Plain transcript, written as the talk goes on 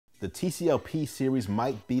The TCL P series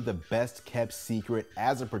might be the best kept secret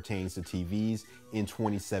as it pertains to TVs in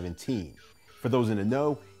 2017. For those in the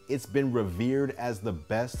know, it's been revered as the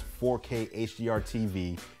best 4K HDR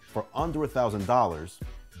TV for under $1,000,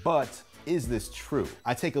 but is this true?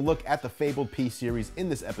 I take a look at the fabled P series in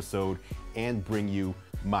this episode and bring you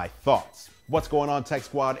my thoughts. What's going on, Tech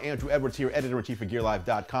Squad? Andrew Edwards here, editor-in-chief for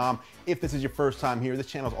GearLive.com. If this is your first time here, this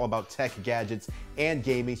channel is all about tech, gadgets, and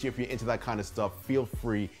gaming. So if you're into that kind of stuff, feel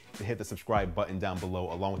free to hit the subscribe button down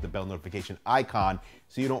below along with the bell notification icon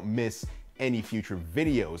so you don't miss any future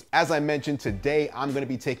videos. As I mentioned, today I'm going to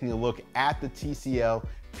be taking a look at the TCL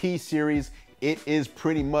P series. It is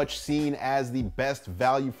pretty much seen as the best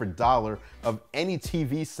value for dollar of any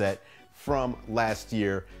TV set from last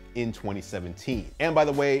year in 2017. And by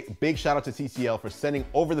the way, big shout out to TCL for sending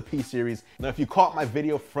over the P series. Now, if you caught my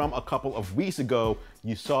video from a couple of weeks ago,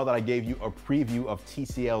 you saw that I gave you a preview of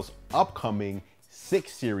TCL's upcoming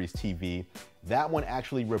 6 series TV. That one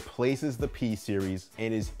actually replaces the P series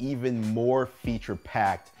and is even more feature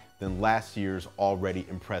packed than last year's already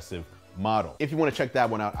impressive model. If you want to check that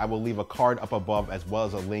one out, I will leave a card up above as well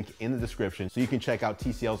as a link in the description so you can check out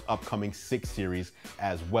TCL's upcoming 6 series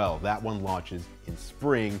as well. That one launches in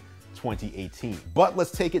spring 2018. But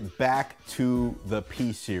let's take it back to the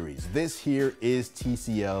P series. This here is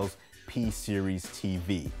TCL's P series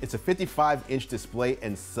TV. It's a 55-inch display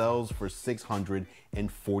and sells for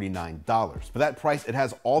 $649. For that price, it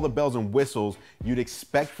has all the bells and whistles you'd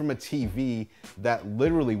expect from a TV that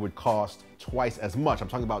literally would cost twice as much. I'm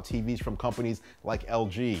talking about TVs from companies like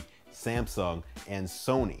LG, Samsung, and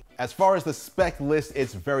Sony. As far as the spec list,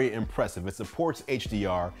 it's very impressive. It supports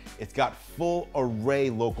HDR, it's got full array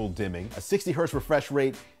local dimming, a 60 Hz refresh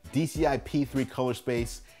rate, DCI P3 color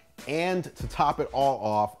space, and to top it all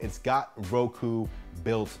off, it's got Roku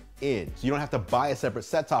built in. So you don't have to buy a separate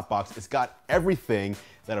set-top box. It's got everything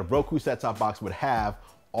that a Roku set-top box would have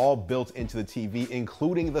all built into the TV,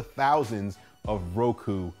 including the thousands of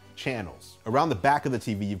Roku channels. Around the back of the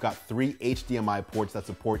TV, you've got 3 HDMI ports that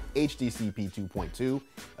support HDCP 2.2,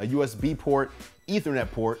 a USB port,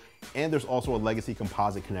 Ethernet port, and there's also a legacy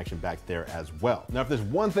composite connection back there as well. Now, if there's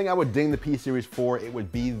one thing I would ding the P series for, it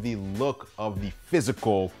would be the look of the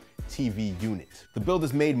physical TV unit. The build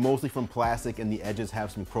is made mostly from plastic and the edges have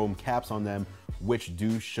some chrome caps on them, which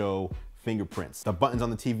do show fingerprints. The buttons on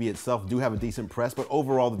the TV itself do have a decent press, but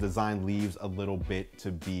overall the design leaves a little bit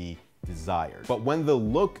to be desired. But when the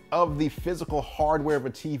look of the physical hardware of a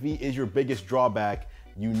TV is your biggest drawback,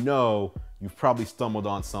 you know you've probably stumbled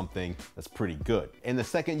on something that's pretty good. And the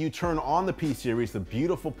second you turn on the P series, the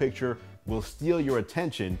beautiful picture will steal your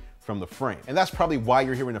attention from the frame. And that's probably why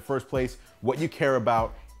you're here in the first place. What you care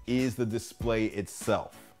about is the display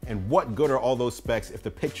itself. And what good are all those specs if the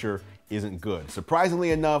picture isn't good?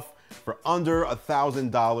 Surprisingly enough, for under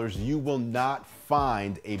 $1,000, you will not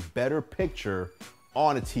find a better picture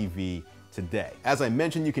on a TV today. As I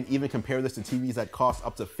mentioned, you can even compare this to TVs that cost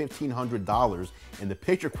up to $1,500 and the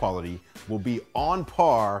picture quality will be on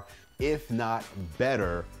par, if not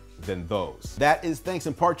better than those. That is thanks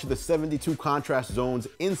in part to the 72 contrast zones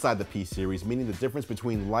inside the P series, meaning the difference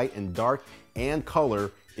between light and dark and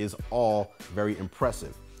color is all very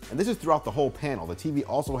impressive. And this is throughout the whole panel. The TV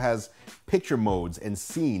also has picture modes and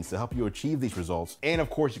scenes to help you achieve these results. And of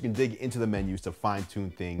course, you can dig into the menus to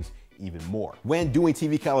fine-tune things even more. When doing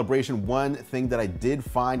TV calibration, one thing that I did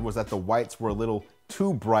find was that the whites were a little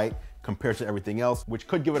too bright compared to everything else, which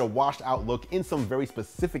could give it a washed out look in some very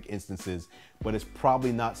specific instances, but it's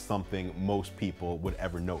probably not something most people would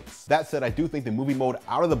ever notice. That said, I do think the movie mode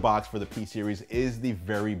out of the box for the P series is the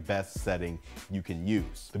very best setting you can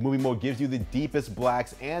use. The movie mode gives you the deepest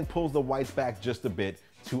blacks and pulls the whites back just a bit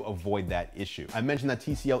to avoid that issue. I mentioned that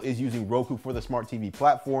TCL is using Roku for the smart TV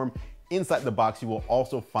platform. Inside the box, you will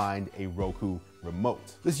also find a Roku remote.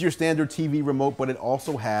 This is your standard TV remote, but it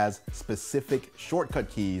also has specific shortcut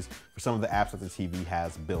keys for some of the apps that the TV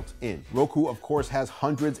has built in. Roku, of course, has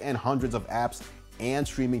hundreds and hundreds of apps and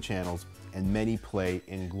streaming channels, and many play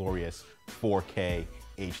in glorious 4K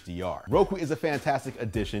HDR. Roku is a fantastic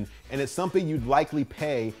addition, and it's something you'd likely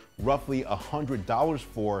pay roughly $100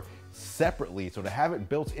 for separately. So to have it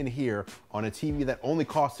built in here on a TV that only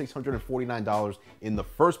cost $649 in the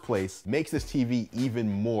first place makes this TV even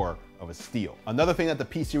more of a steal. Another thing that the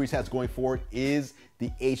P series has going for it is the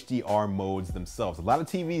HDR modes themselves. A lot of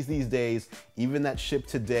TVs these days, even that ship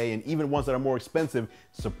today and even ones that are more expensive,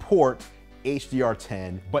 support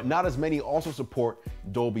HDR10, but not as many also support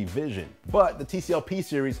Dolby Vision. But the TCL P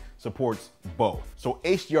series supports both. So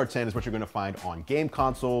HDR10 is what you're gonna find on game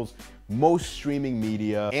consoles, most streaming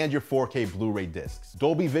media, and your 4K Blu-ray discs.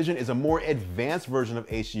 Dolby Vision is a more advanced version of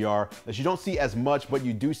HDR that you don't see as much, but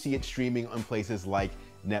you do see it streaming on places like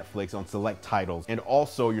Netflix on select titles. And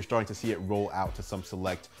also you're starting to see it roll out to some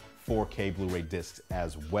select 4K Blu-ray discs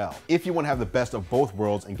as well. If you want to have the best of both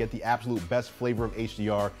worlds and get the absolute best flavor of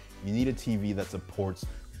HDR, you need a TV that supports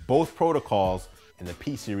both protocols, and the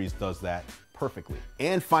P series does that perfectly.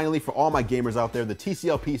 And finally, for all my gamers out there, the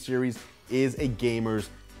TCL P series is a gamer's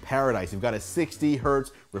paradise. You've got a 60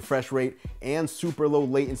 Hertz refresh rate and super low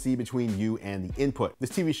latency between you and the input. This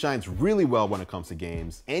TV shines really well when it comes to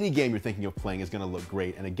games. Any game you're thinking of playing is gonna look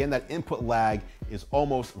great. And again, that input lag is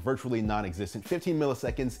almost virtually non-existent, 15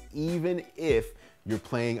 milliseconds, even if you're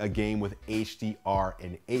playing a game with HDR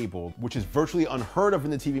enabled, which is virtually unheard of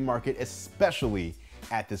in the TV market, especially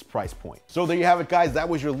at this price point. So there you have it, guys. That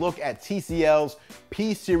was your look at TCL's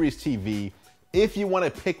P series TV. If you want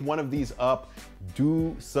to pick one of these up,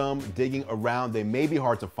 do some digging around. They may be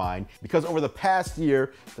hard to find because over the past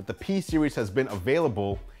year that the P series has been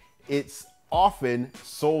available, it's often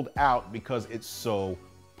sold out because it's so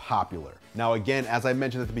popular. Now again, as I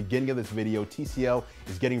mentioned at the beginning of this video, TCL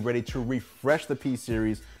is getting ready to refresh the P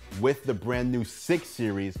series with the brand new 6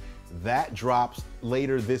 series that drops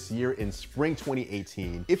later this year in spring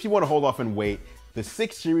 2018. If you want to hold off and wait, the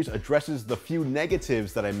 6 series addresses the few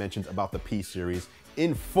negatives that I mentioned about the P series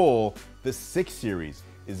in full. The 6 series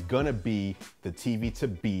is gonna be the TV to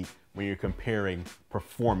beat when you're comparing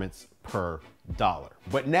performance per dollar.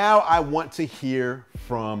 But now I want to hear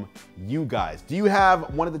from you guys. Do you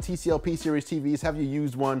have one of the TCL P series TVs? Have you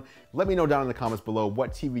used one? Let me know down in the comments below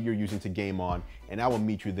what TV you're using to game on, and I will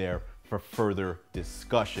meet you there for further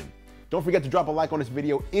discussion. Don't forget to drop a like on this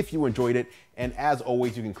video if you enjoyed it. And as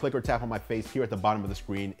always, you can click or tap on my face here at the bottom of the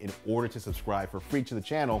screen in order to subscribe for free to the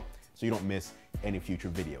channel so you don't miss any future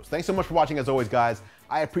videos. Thanks so much for watching as always, guys.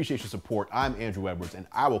 I appreciate your support. I'm Andrew Edwards, and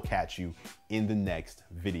I will catch you in the next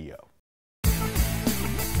video.